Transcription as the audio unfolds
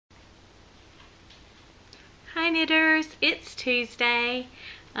knitters, it's Tuesday.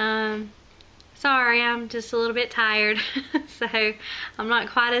 Sorry, I'm just a little bit tired, so I'm not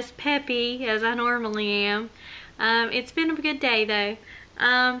quite as peppy as I normally am. It's been a good day though.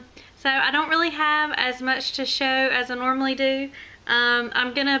 So I don't really have as much to show as I normally do.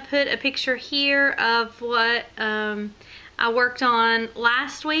 I'm gonna put a picture here of what I worked on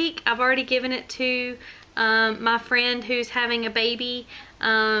last week. I've already given it to my friend who's having a baby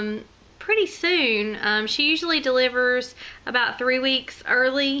pretty soon. She usually delivers about 3 weeks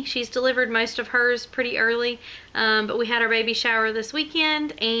early. She's delivered most of hers pretty early, but we had our baby shower this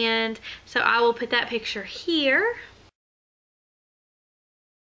weekend, and so I will put that picture here.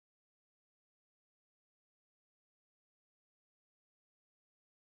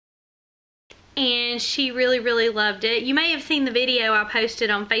 And she really loved it. You may have seen the video I posted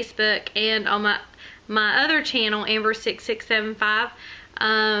on Facebook and on my other channel, Amber6675.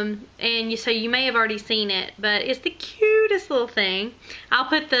 So you may have already seen it, but it's the cutest little thing. I'll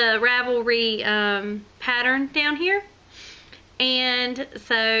put the Ravelry pattern down here. And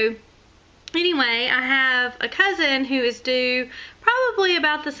so anyway, I have a cousin who is due probably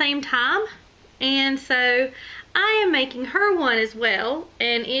about the same time, and so I am making her one as well.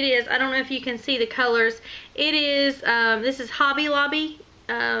 And it is, I don't know if you can see the colors, it is this is Hobby Lobby,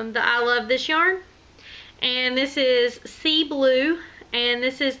 the I Love This yarn, and this is Sea Blue, and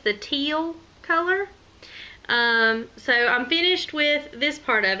this is the teal color. So I'm finished with this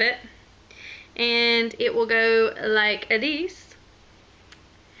part of it, and it will go like this.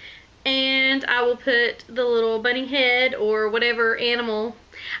 And I will put the little bunny head or whatever animal.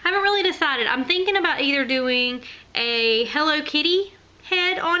 I haven't really decided. I'm thinking about either doing a Hello Kitty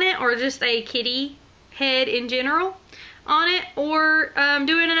head on it, or just a kitty head in general on it, or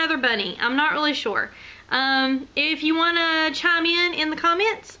doing another bunny. I'm not really sure. If you want to chime in the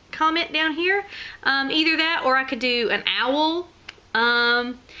comments, comment down here. Either that, or I could do an owl.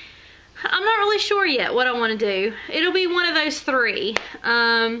 I'm not really sure yet what I want to do. It'll be one of those three.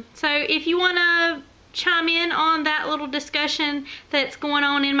 So if you want to chime in on that little discussion that's going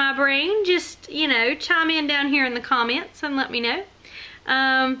on in my brain, just, you know, chime in down here in the comments and let me know.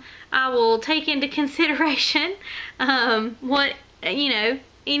 I will take into consideration what, you know,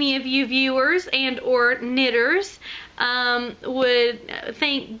 any of you viewers and or knitters would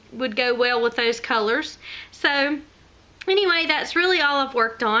think would go well with those colors. So anyway, that's really all I've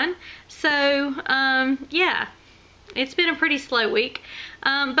worked on. So yeah, it's been a pretty slow week,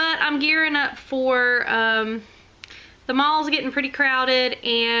 but I'm gearing up for the mall's getting pretty crowded,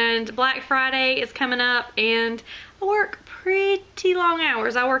 and Black Friday is coming up, and I work pretty long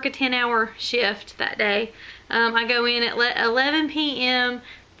hours. I work a 10-hour shift that day. I go in at 11 p.m.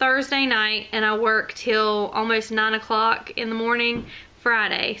 Thursday night, and I work till almost 9 o'clock in the morning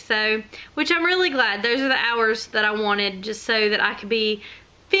Friday. So, which I'm really glad. Those are the hours that I wanted, just so that I could be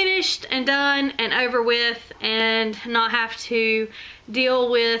finished and done and over with, and not have to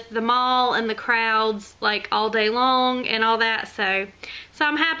deal with the mall and the crowds like all day long and all that. So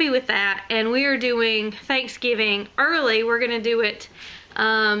I'm happy with that. And we are doing Thanksgiving early. We're gonna do it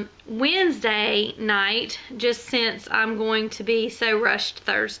Wednesday night, just since I'm going to be so rushed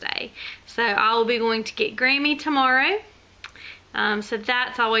Thursday. So I will be going to get Grammy tomorrow. So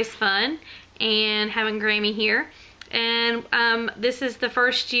that's always fun, and having Grammy here. And this is the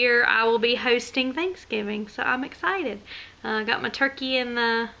first year I will be hosting Thanksgiving, so I'm excited. Got my turkey in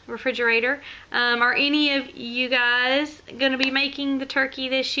the refrigerator. Are any of you guys going to be making the turkey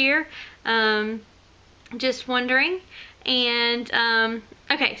this year? Just wondering. And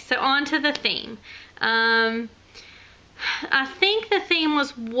okay, so on to the theme. I think the theme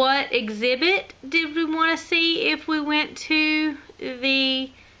was, what exhibit did we want to see if we went to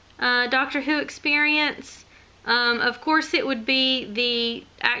the Doctor Who experience? Of course it would be the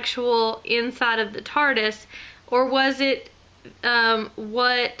actual inside of the TARDIS, or was it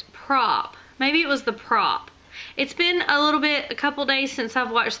what prop? Maybe it was the prop. It's been a couple days since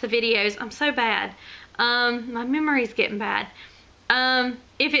I've watched the videos. I'm so bad. My memory's getting bad.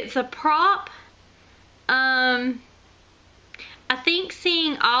 If it's a prop, I think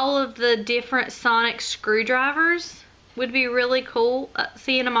seeing all of the different sonic screwdrivers would be really cool,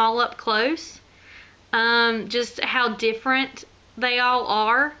 seeing them all up close. Just how different they all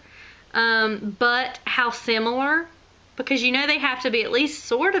are, but how similar, because you know they have to be at least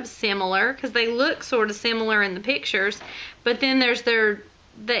sort of similar, because they look sort of similar in the pictures, but then there's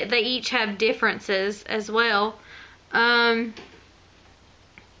they each have differences as well.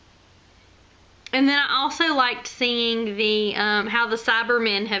 And then I also liked seeing the how the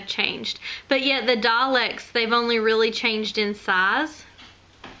Cybermen have changed, but yet the Daleks, they've only really changed in size,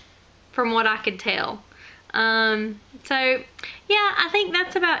 from what I could tell. So yeah, I think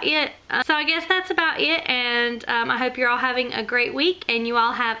that's about it. So I guess that's about it, and I hope you're all having a great week, and you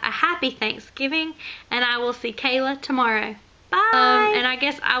all have a happy Thanksgiving, and I will see Kayla tomorrow. Bye. And I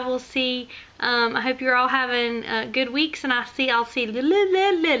guess I will see, I hope you're all having good weeks, and I'll see,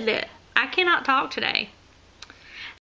 I cannot talk today.